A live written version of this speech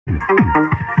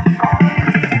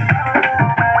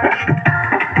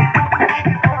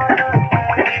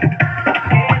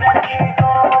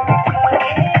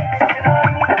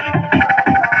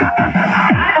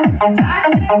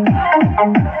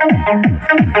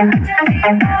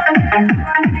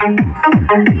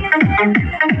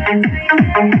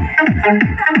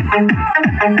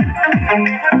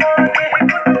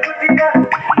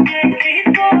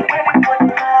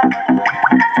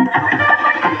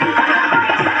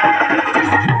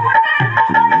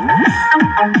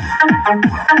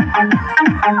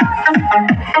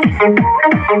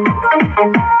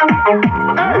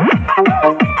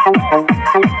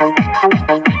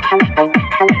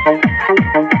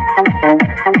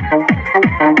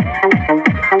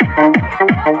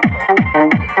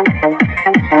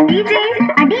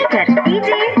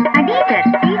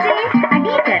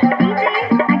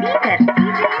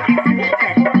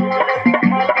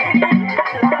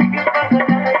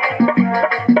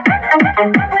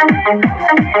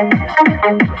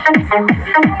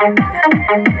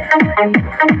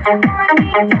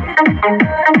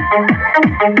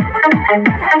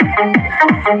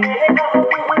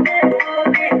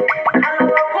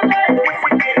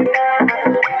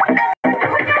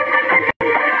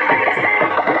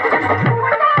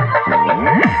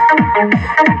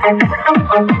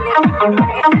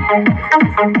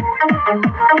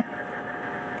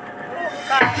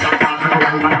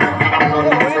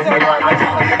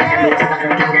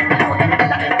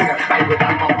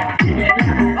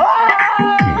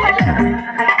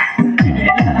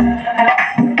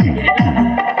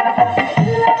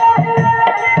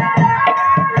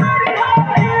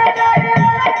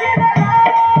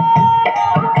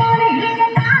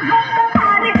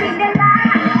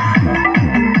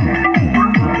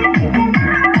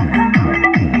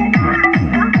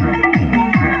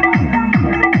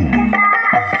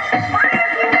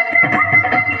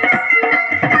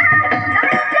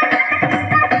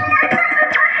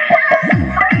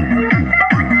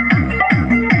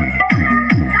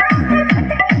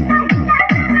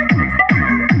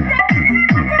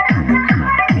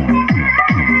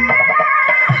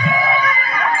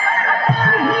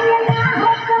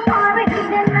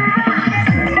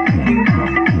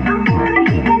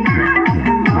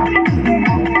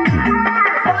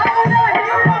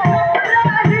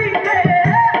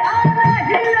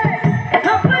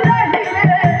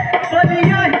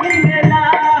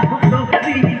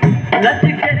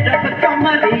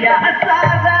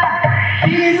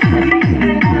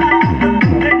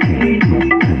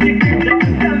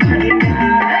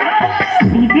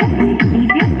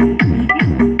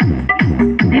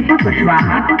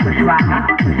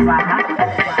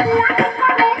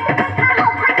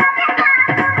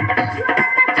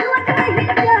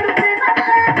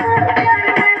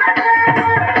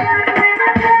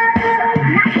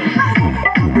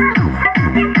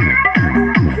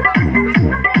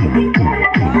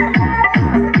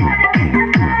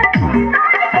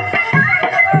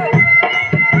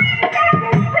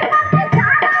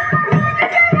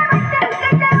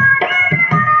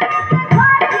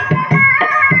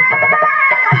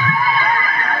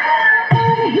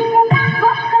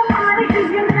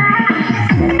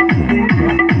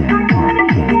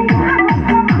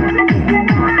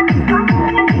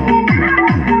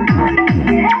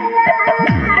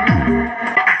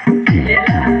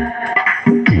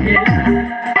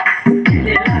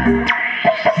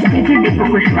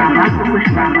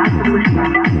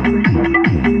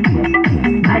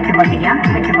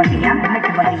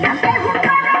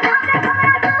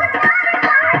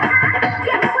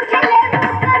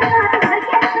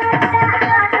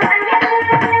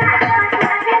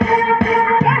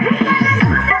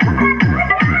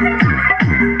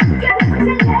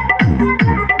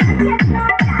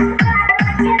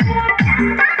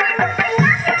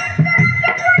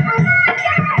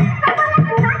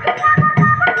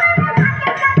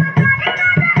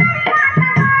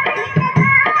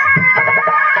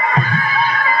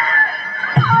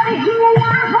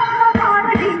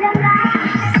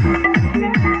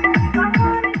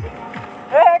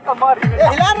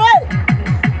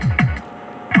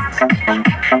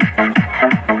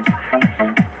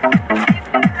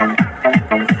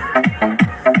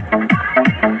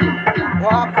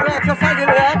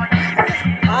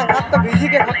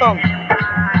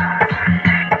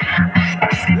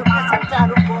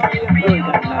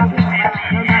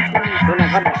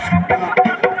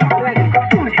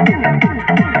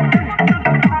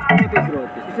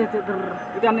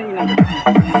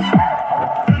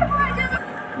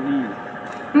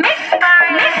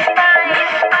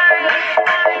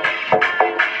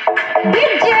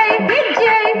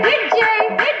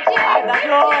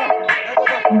DJ.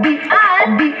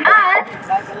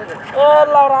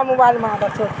 लौरा mobile में आता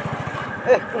छोड़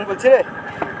तुम बोल रे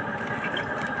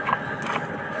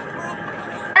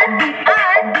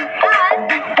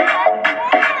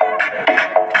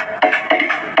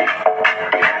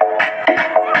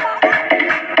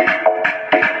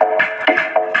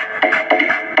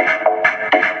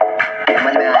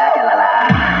समझ में आया क्या लाला?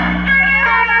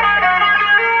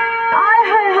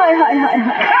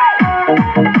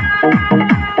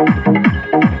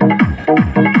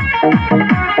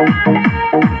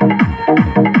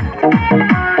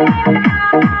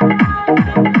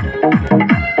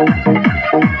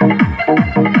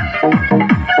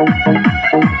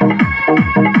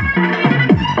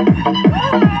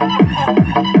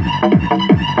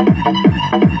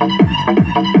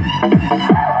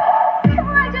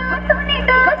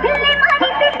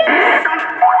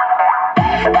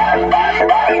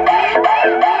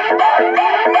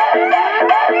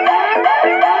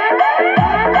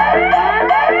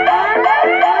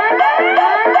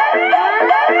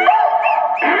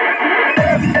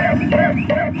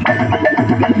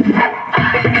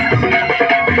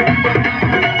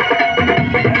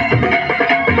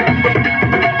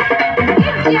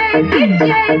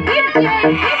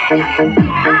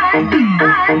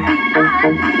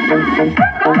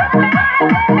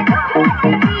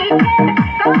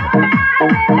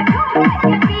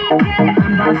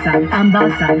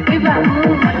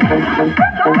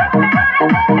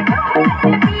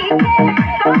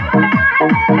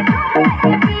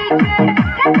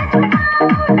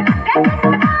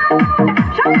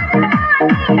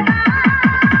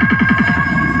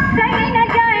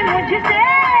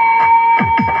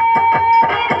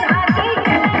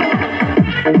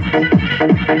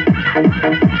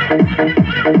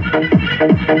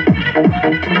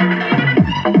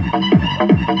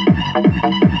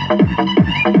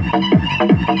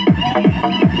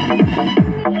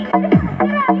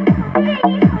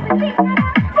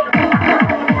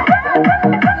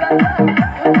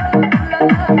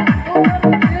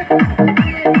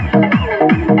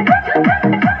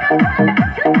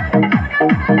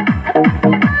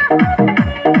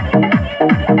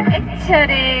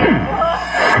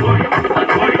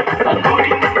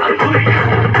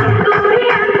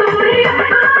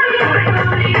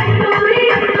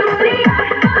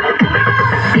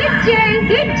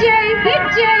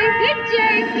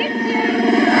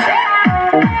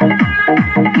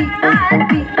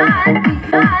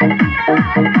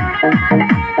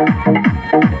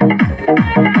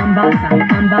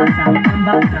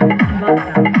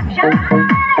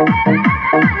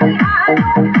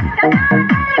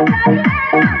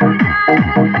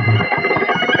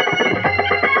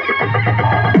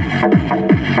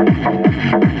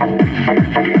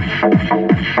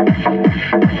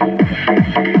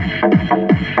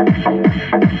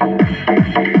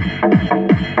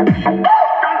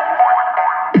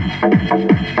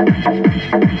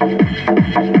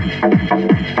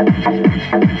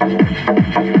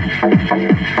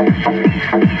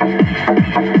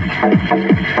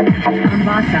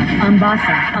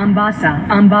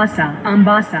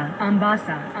 Ambasa,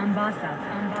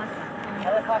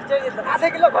 आधे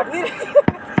किलो घटनी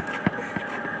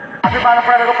आपके पास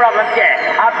अपना को प्रॉब्लम क्या है?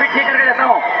 आप भी ठीक करके देता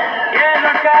हूँ। ये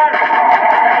लड़कर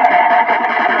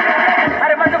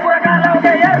अरे मैं तो पूरा काला हो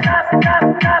गया यार।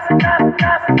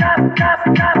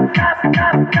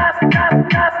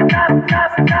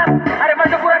 अरे मैं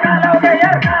तो पूरा काला हो गया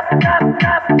यार।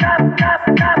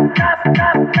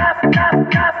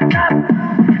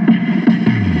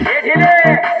 ये ढीले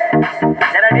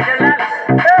जरा डीजल डाल।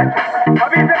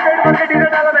 अभी से पेट भर के डीजल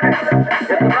डाला मैंने।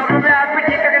 जब प्रॉब्लम है आप भी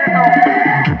ठीक करके देता हूँ।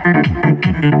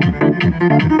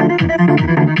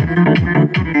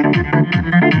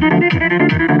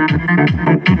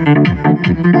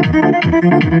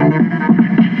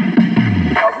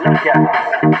 क्या?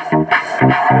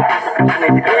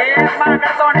 ये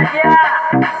मार्कर कौन है क्या?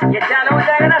 ये चालू हो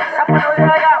जाएगा ना, छप्पन हो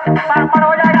जाएगा, पापड़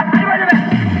हो जाएगा, हरी बाजू में,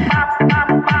 पाप पाप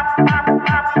पाप पाप पाप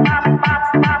पाप पाप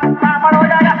पाप पापड़ हो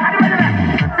जाएगा, हरी बाजू में।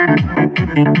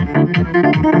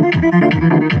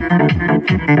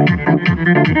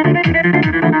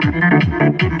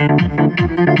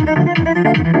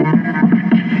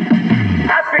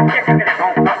 आप फिर चेक करके देखो।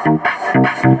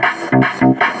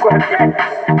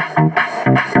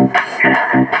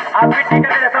 आप भी ठीक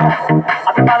करके देता हूँ।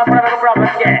 अभी मालूम पड़ा मेरे को प्रॉब्लम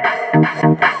क्या है?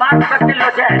 5 शक्ति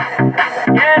लोच है।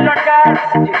 ये लड़कर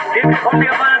डिग्री खोलने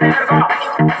का बहाना नहीं मेरे को।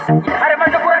 अरे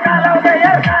मैं तो पूरा काला हो गया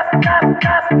यार।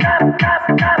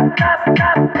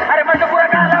 अरे मैं तो पूरा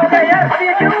काला हो गया यार। अभी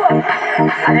ये क्या हुआ?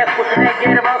 अरे कुछ नहीं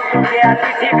गिर बहुत सुन गया।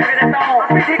 अभी ठीक करके देता हूँ।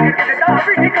 अभी ठीक करके देता हूँ।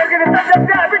 अभी ठीक करके देता हूँ। जब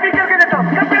से अभी ठीक करके देता हूँ।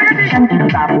 कब करेगा ठीक? Shanti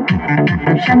Babu,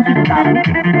 Shanti Babu,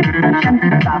 Shanti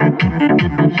Babu,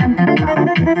 Shanti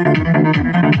Babu.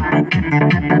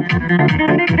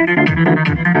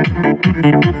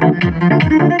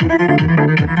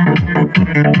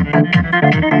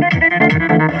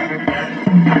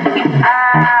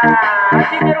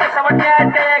 अभी मेरे को समझ में आया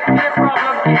कि एक्चुअली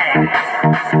प्रॉब्लम क्या है।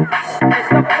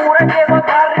 इसका पूरा केस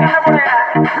बाहर निकालना पड़ेगा।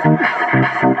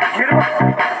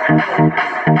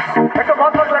 ये तो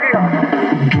बहुत वक्त लगेगा।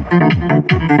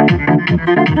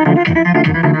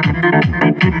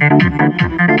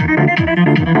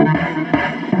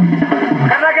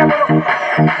 करना क्या बोलो?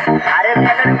 अरे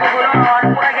मैंने को बोला और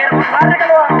पूरा गेर बाहर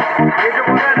निकलवा। ये जो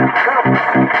बोल रहे हैं करो।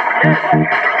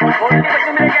 होली की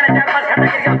बच्ची मिलेगी ना 4-5 घंटा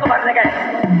करके उसको बाहर निकाल।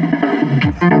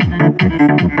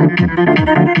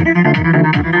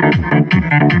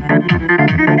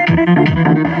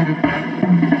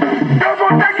 जो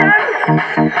बोलता है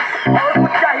और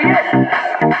कुछ चाहिए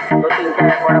तो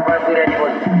 3-4 बड़ा बड़ा बिरयानी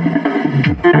बोल।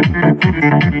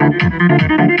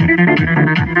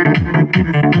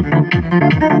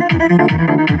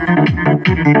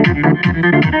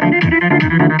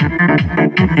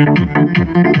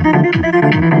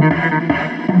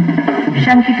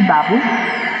 Shankit Babu,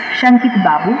 Shankit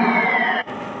Babu.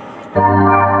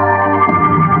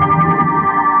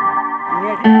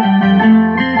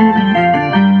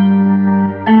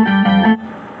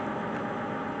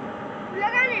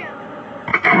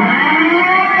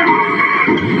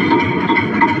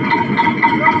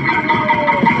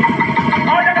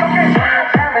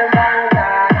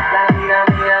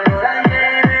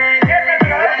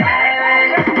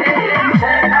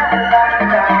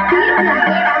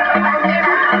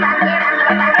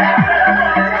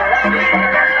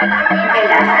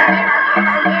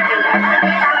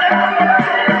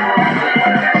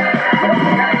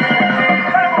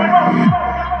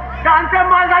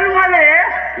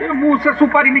 मुंह से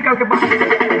सुपारी निकाल के बाहर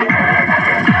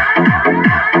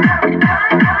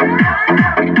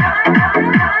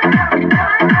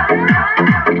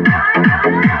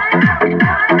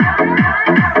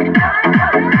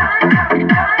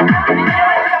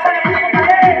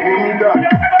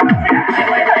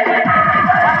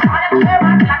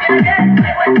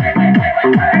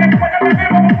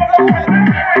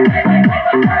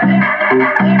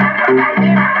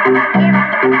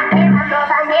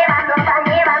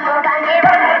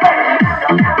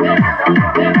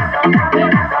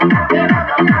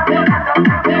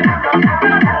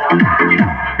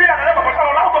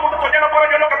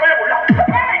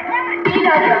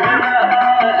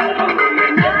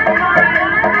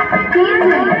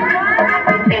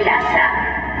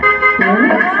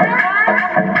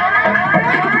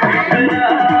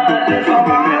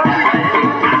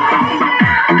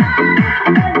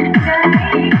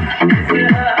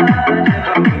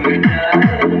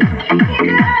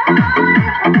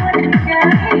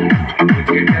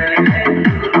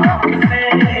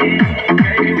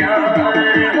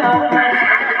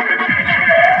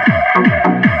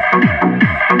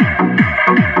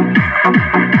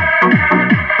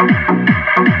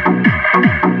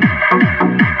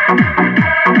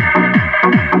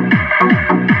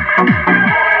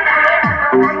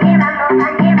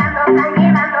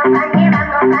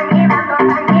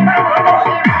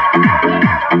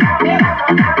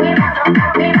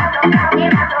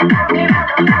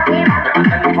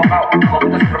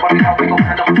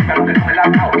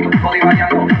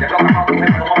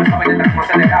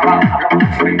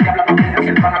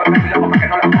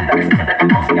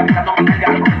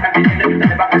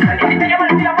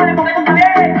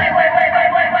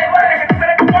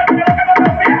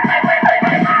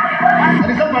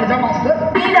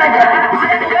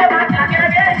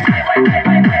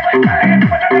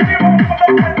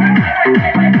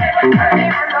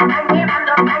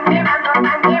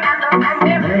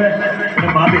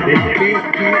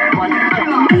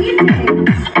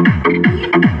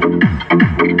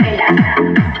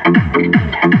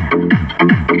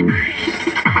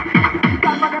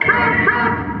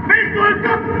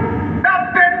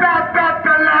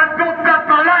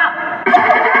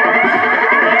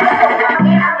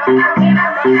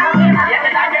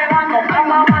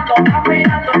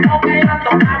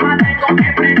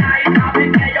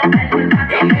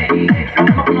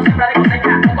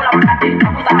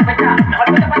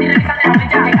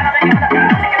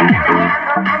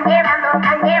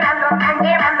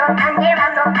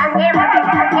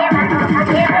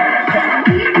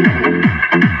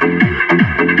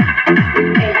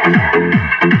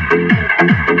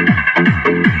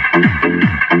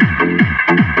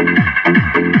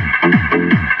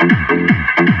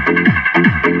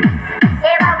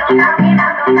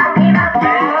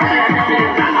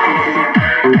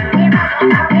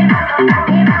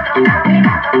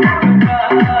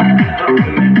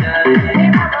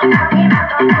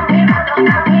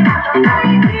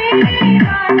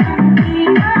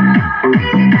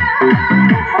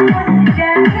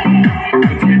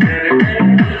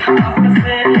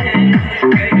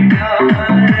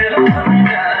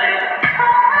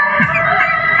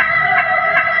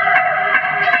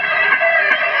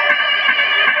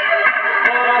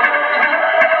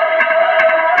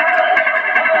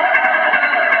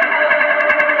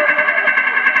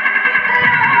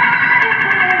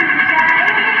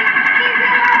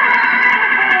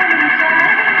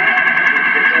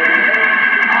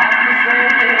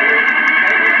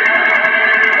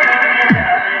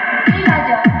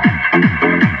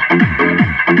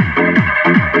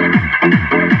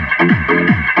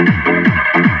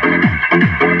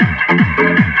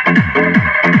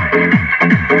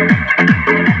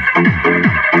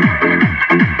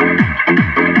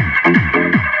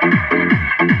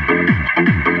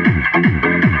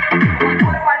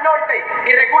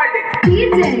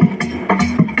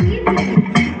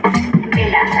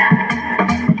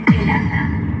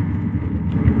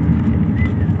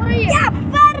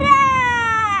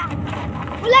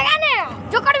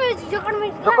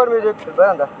जोकर म्यूजिक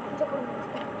बजांदा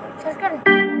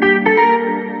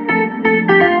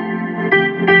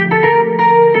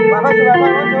बाबा जी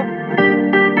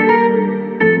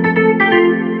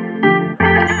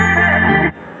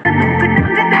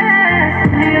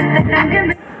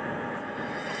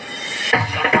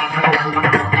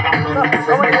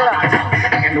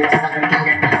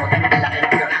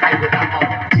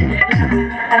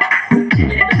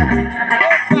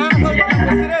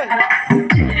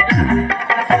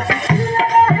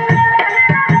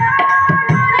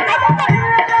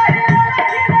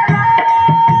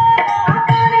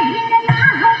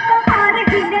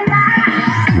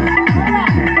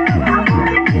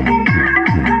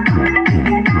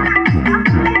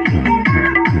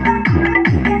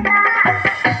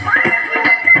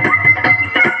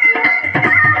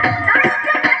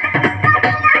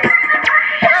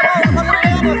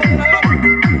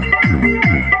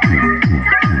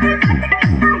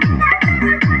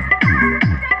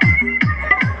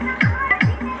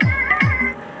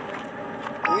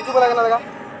जो लगा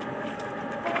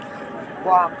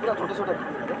वाह पूरा छोटे छोटे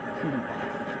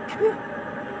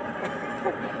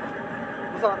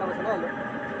ना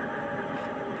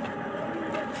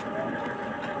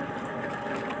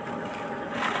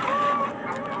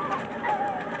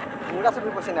पूरा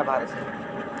सब पसीना बाहर से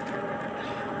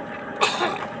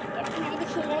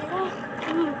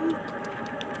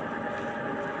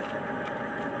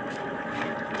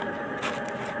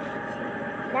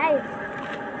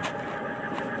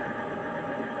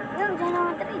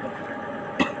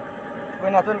कोई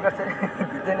नाचन कर से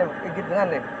गीत ने एक गीत बजा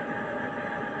ले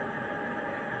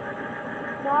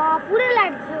वाह पूरे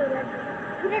लाइट से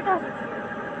पूरे टॉस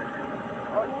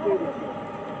और तेरी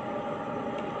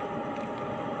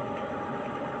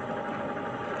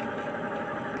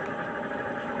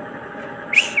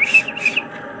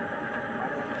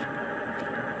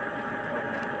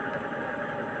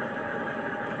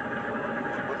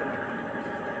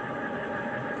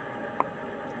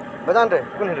बजान रे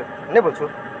कुन रे नहीं बोल छु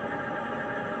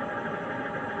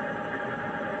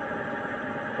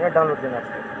ये डाउनलोड देना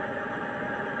है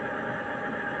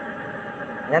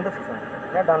यहाँ तो सिस्टम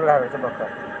यहाँ डाउनलोड है वैसे बक्का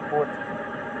पोस्ट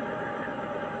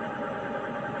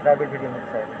प्राइवेट वीडियो में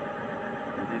शायद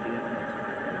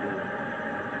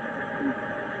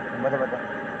बता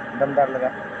दमदार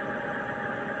लगा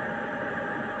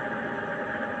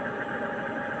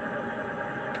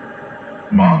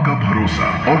माँ का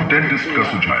भरोसा और डेंटिस्ट का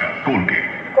सुझाव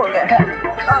कोलगेट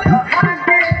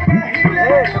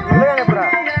लगाने पूरा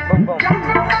बम बम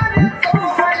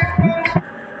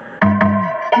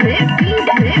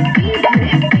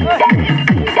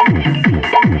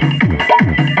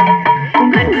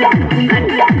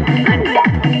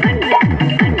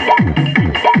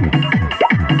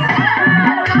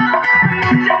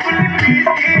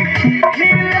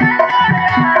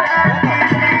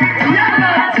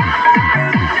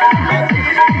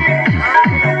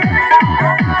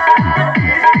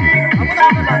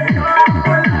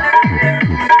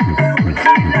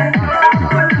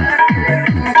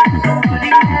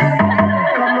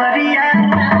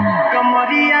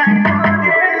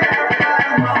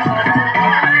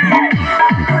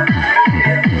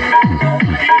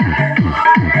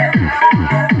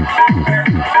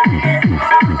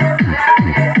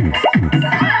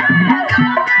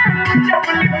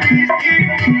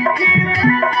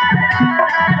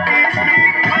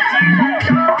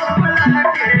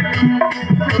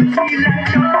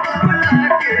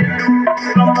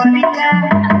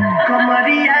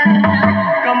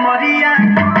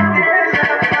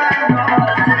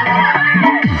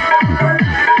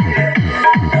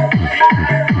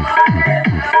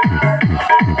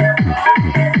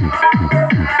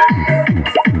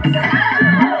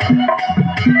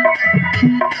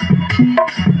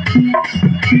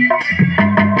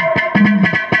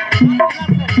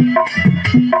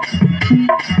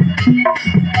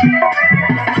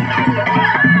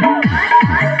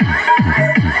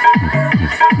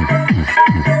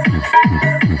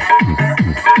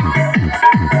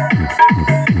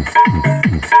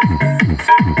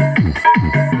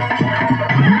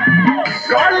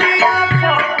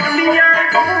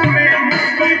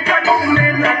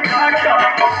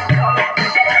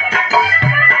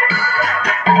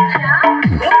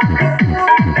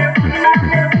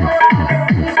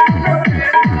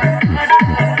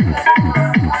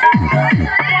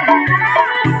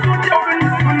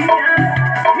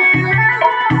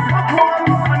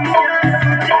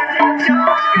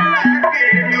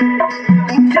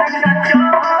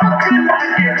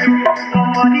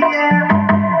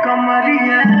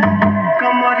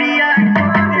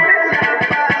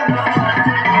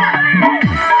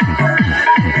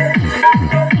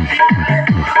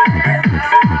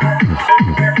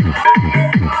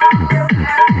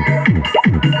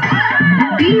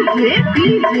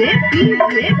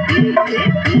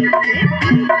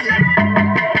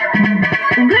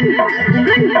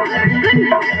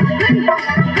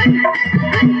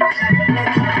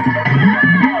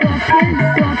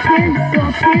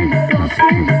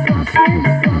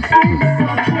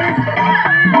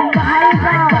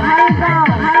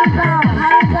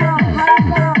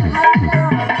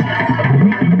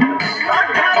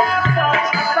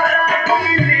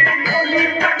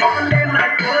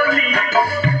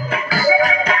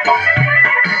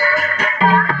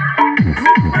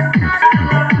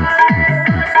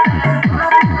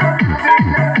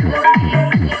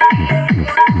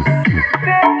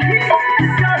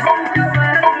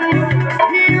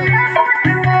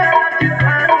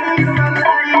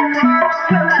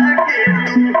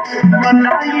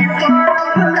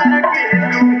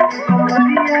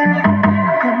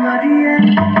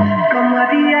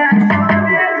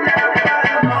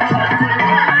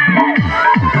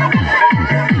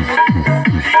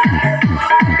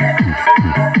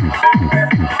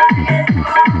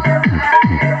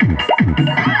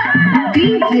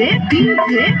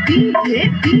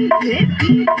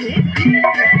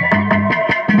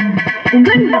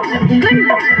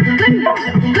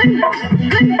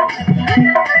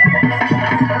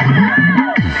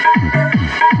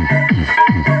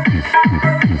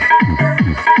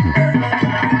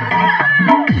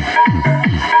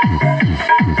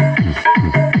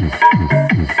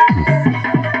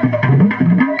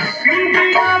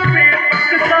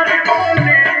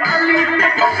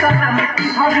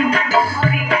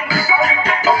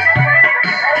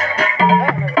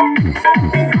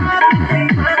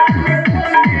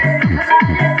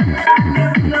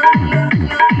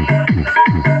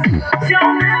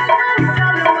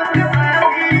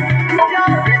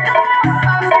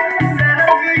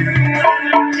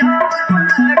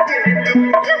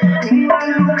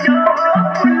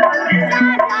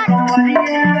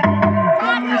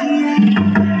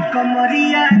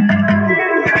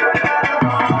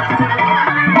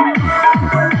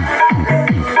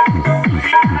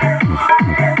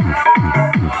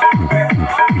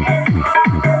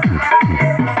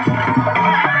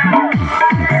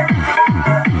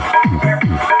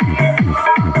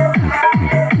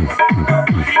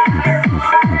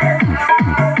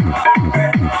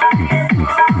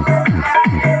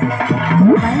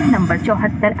नंबर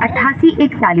 74 88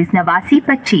 41 89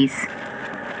 25।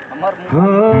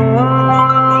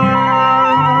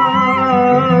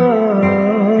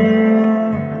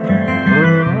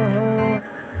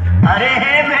 अरे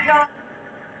हे बेटा,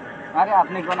 अरे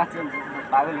आपने कौन अच्छे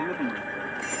पागल हो तुम?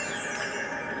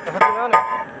 तो फिर तुम ना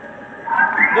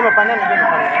जो मैं पानी नहीं दे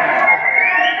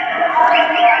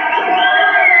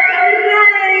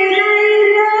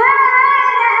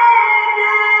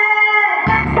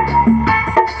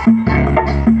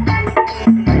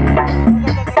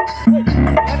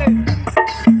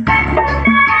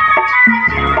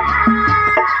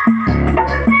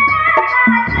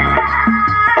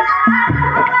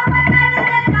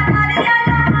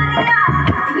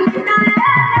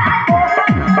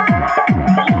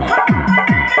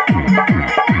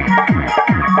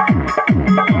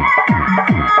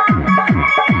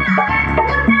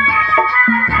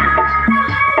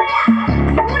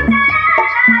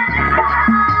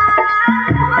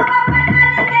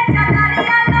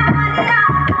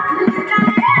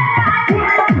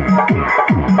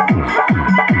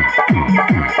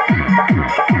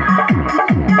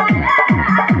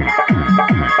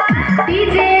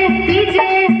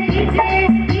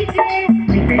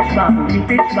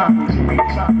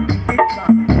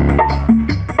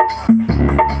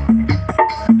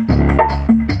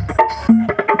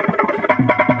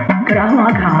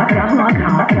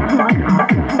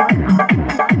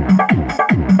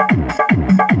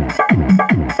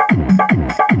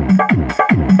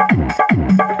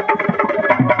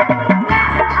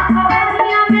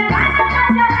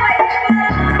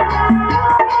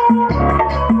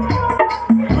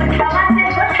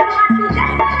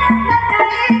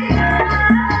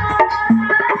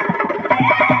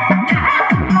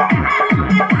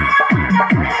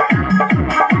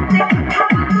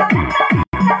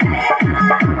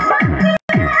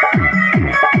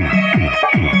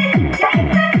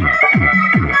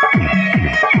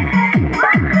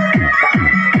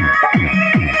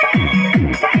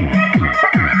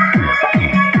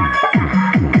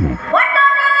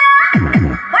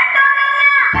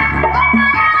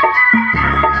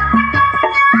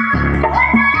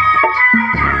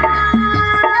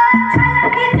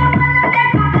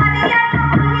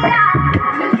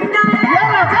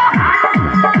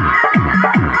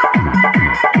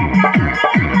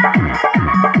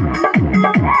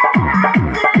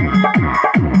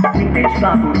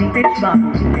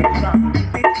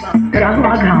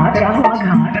Gramthan